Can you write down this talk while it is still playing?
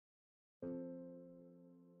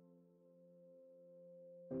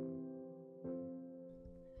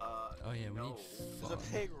Oh yeah, we No. need There's a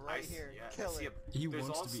fun. pig right here. Yeah, Kill it. He There's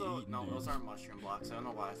wants also to be eaten. no, Dude. those aren't mushroom blocks. I don't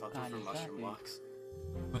know why I thought those were mushroom blocks.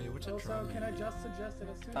 Wait, what's a Also, dragon? can I just suggest that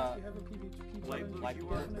as soon as we have a PvP challenge, like you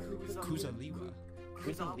what? definitely put Kuzaliwa.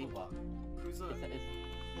 Kuzaliwa.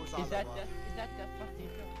 Is that Despacito in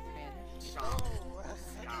Spanish? Stop.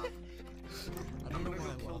 Oh. I don't know I'm gonna why go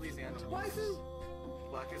I kill love these it. animals. Waifu!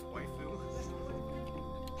 Black is waifu.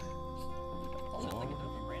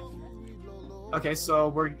 Okay, so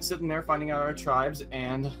we're sitting there finding out our tribes,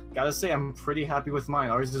 and gotta say, I'm pretty happy with mine.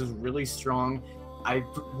 Ours is really strong. I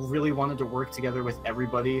really wanted to work together with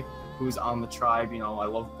everybody who's on the tribe. You know, I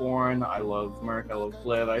love Born, I love Merc, I love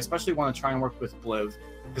Bliv. I especially want to try and work with Bliv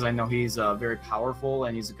because I know he's very powerful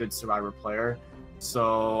and he's a good survivor player.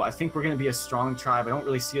 So I think we're going to be a strong tribe. I don't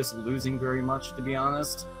really see us losing very much, to be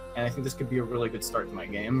honest. And I think this could be a really good start to my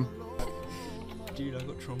game. Dude, I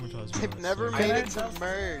got traumatized. I've never made it to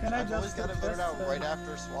merge. I've always got to put it out right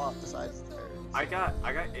after swap, besides the merge. I got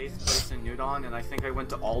 8th place in Nudon, and I think I went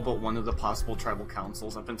to all but one of the possible tribal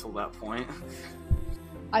councils up until that point.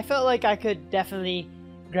 I felt like I could definitely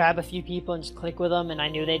grab a few people and just click with them, and I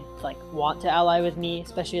knew they'd like want to ally with me,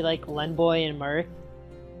 especially like Lenboy and Merc.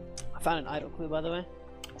 I found an idle clue, by the way.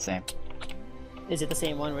 Same. Is it the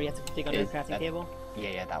same one where you have to dig under the crafting table?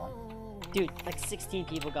 Yeah, that one. Dude, like 16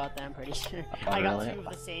 people got that, I'm pretty sure. Oh, I got really? 2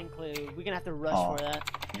 of the same clue. We're gonna have to rush for that.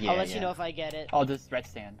 Yeah, I'll let you know if I get it. Oh, this red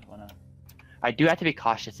stand. I do have to be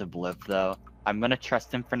cautious of Bliv, though. I'm gonna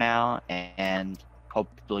trust him for now, and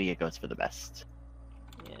hopefully it goes for the best.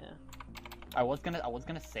 Yeah. I was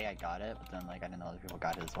gonna say I got it, but then like I didn't know other people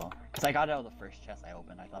got it as well. Cause I got it out of the first chest I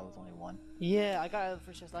opened. I thought it was only one. Yeah, I got it the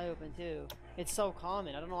first chest I opened too. It's so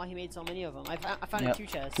common. I don't know why he made so many of them. I found it in 2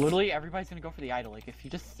 chests. Literally, everybody's gonna go for the idol. Like if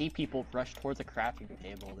you just see people rush towards a crafting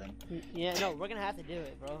table, then Yeah, no, we're gonna have to do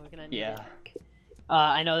it, bro. We're gonna need yeah. it.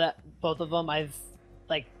 I know that both of them.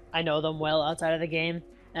 I know them well outside of the game,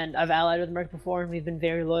 and I've allied with Merc before, and we've been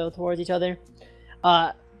very loyal towards each other.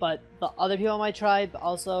 But the other people on my tribe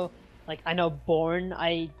also, like, I know Born.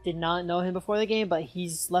 I did not know him before the game, but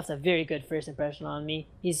he's left a very good first impression on me.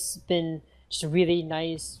 He's been just really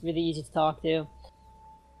nice, really easy to talk to.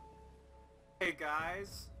 Hey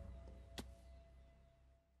guys.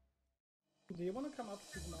 Do you want to come up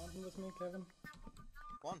to the mountain with me, Kevin?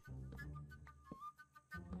 One.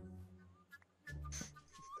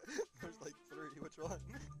 There's like 3, which one?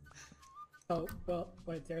 Oh, well,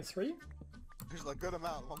 wait, there are 3? There's a good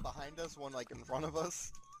amount, one behind us, one like in front of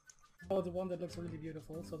us. Oh, the one that looks really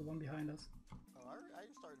beautiful, so the one behind us. Oh, I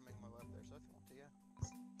just started making my web there, so if you want to,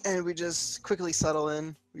 yeah. And we just quickly settle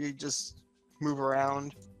in, we just move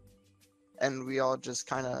around, and we all just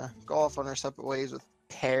kind of go off on our separate ways with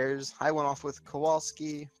pairs. I went off with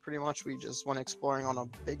Kowalski, pretty much we just went exploring on a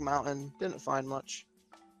big mountain, didn't find much.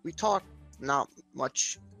 We talked not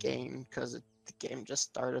much game, because the game just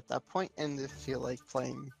started at that point, and I feel like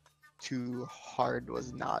playing too hard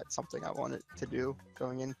was not something I wanted to do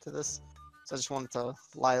going into this. So I just wanted to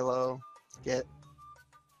lie low,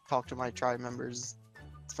 talk to my tribe members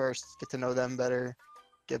first, get to know them better,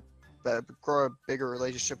 grow a bigger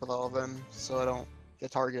relationship with all of them, so I don't get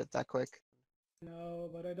targeted that quick. No,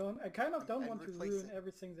 but I kind of don't want to ruin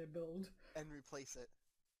everything they build. And replace it.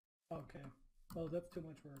 Okay. Well, that's too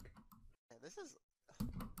much work. Yeah, this is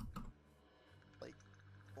like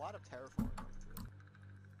a lot of terraforming.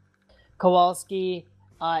 Kowalski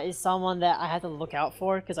is someone that I have to look out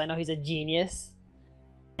for because I know he's a genius,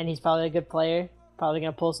 and he's probably a good player. Probably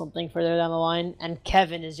gonna pull something further down the line. And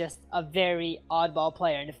Kevin is just a very oddball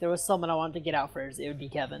player, and if there was someone I wanted to get out first, it would be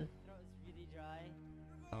Kevin.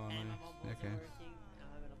 Oh, nice. Okay.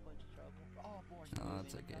 Oh,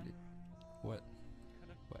 it's okay, dude. What?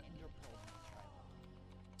 What?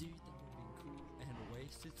 Dude, that would have been cool. And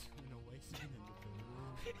wasted.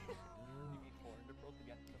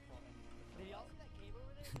 Did you also that cave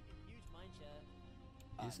over there? Huge mine shaft.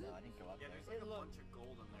 Is it? No, I didn't go up Yeah, there. there's like a bunch of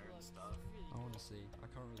gold in there and stuff. I want to see. I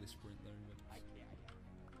can't really sprint there.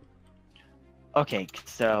 Okay,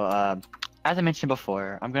 so as I mentioned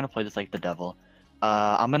before, I'm gonna play this like the devil.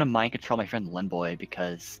 I'm gonna mind control my friend Linboy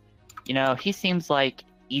because, you know, he seems like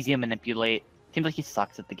easy to manipulate. Seems like he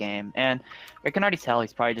sucks at the game, and I can already tell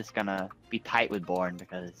he's probably just gonna be tight with Born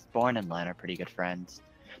because Born and Len are pretty good friends.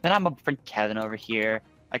 Then I'm a friend Kevin over here.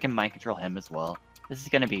 I can mind control him as well. This is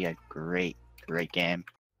gonna be a great game.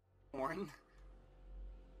 Born?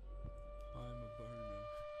 I'm a burner.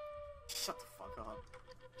 Shut the fuck up.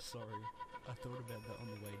 Sorry. I thought about that on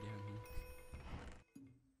the way down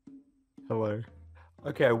here. Hello.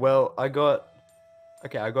 Okay, well, I got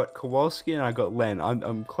Okay, I got Kowalski and I got Len.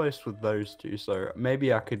 I'm close with those two, so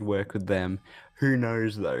maybe I could work with them. Who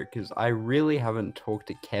knows though? Because I really haven't talked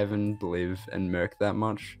to Kevin, Bliv, and Merc that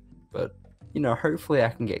much. But you know, hopefully I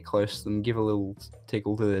can get close to them, give a little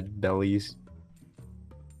tickle to their bellies.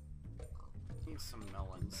 Need some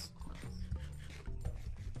melons.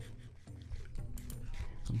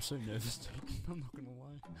 I'm so nervous. I'm not gonna lie.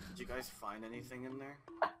 Did you guys find anything in there?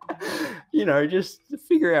 You know, just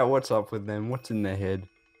figure out what's up with them, what's in their head,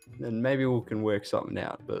 and maybe we can work something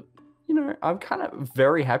out. But you know, I'm kind of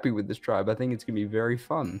very happy with this tribe. I think it's gonna be very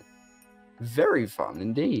fun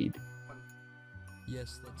indeed.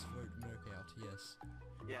 Yes, let's vote Merc out. Yes.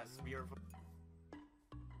 Yes, we are.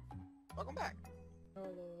 Welcome back.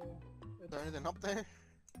 Hello. Is there anything up there?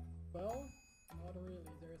 Well, not really.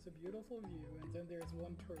 There's a beautiful view, and then there's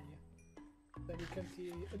one tree that you can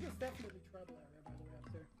see. It's definitely tribal area, by the way, up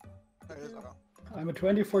there. There it is. Okay. I'm a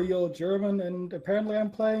 24-year-old German, and apparently I'm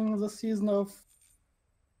playing this season of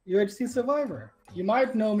UHC Survivor. You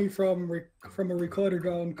might know me from a recorded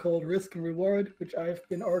round called Risk and Reward, which I've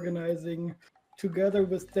been organizing together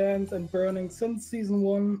with Dance and Burning since season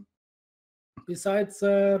 1. Besides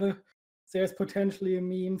that, there's potentially a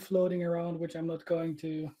meme floating around, which I'm not going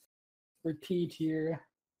to repeat here.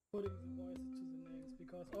 Putting the voices to the names,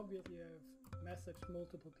 because obviously I've messaged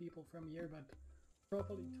multiple people from here, but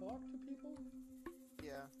properly talk to people?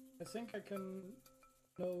 Yeah. I think I can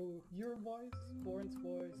know your voice, Born's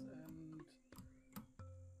voice, and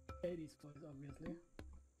Katie's voice, obviously.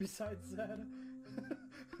 Besides that,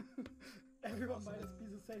 everyone might be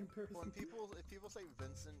the same person. If people say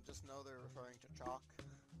Vincent, just know they're referring to Chalk.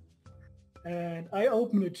 And I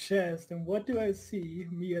open a chest, and what do I see?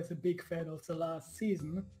 Me as a big fan of the last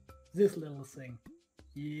season, this little thing.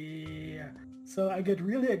 Yeah. So I get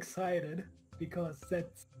really excited, because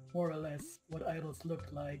that's more or less what idols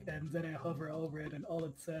look like, and then I hover over it and all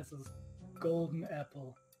it says is golden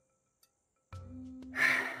apple.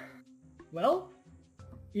 Well,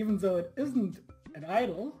 even though it isn't an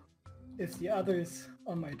idol, if the others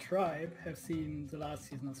on my tribe have seen the last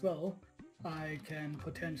season as well, I can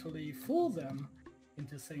potentially fool them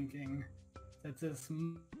into thinking that this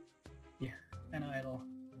an idol.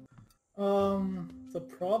 The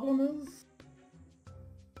problem is,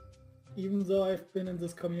 even though I've been in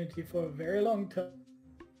this community for a very long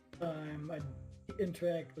time, I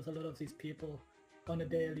interact with a lot of these people on a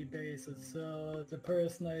daily basis, so the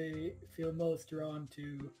person I feel most drawn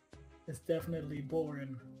to is definitely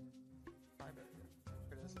Boren. Here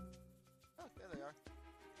it is. Oh, there they are.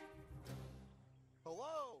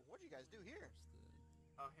 Hello! What do you guys do here?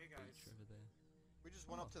 Oh, hey guys. Over there. We just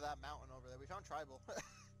went up to that mountain over there. We found tribal.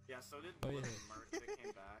 Yeah, so did Oh, Bliv yeah. and Merc that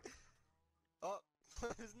came back. Oh,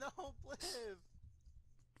 there's no Bliv!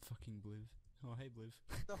 Fucking Bliv. Oh, hey Bliv.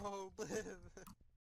 No Bliv!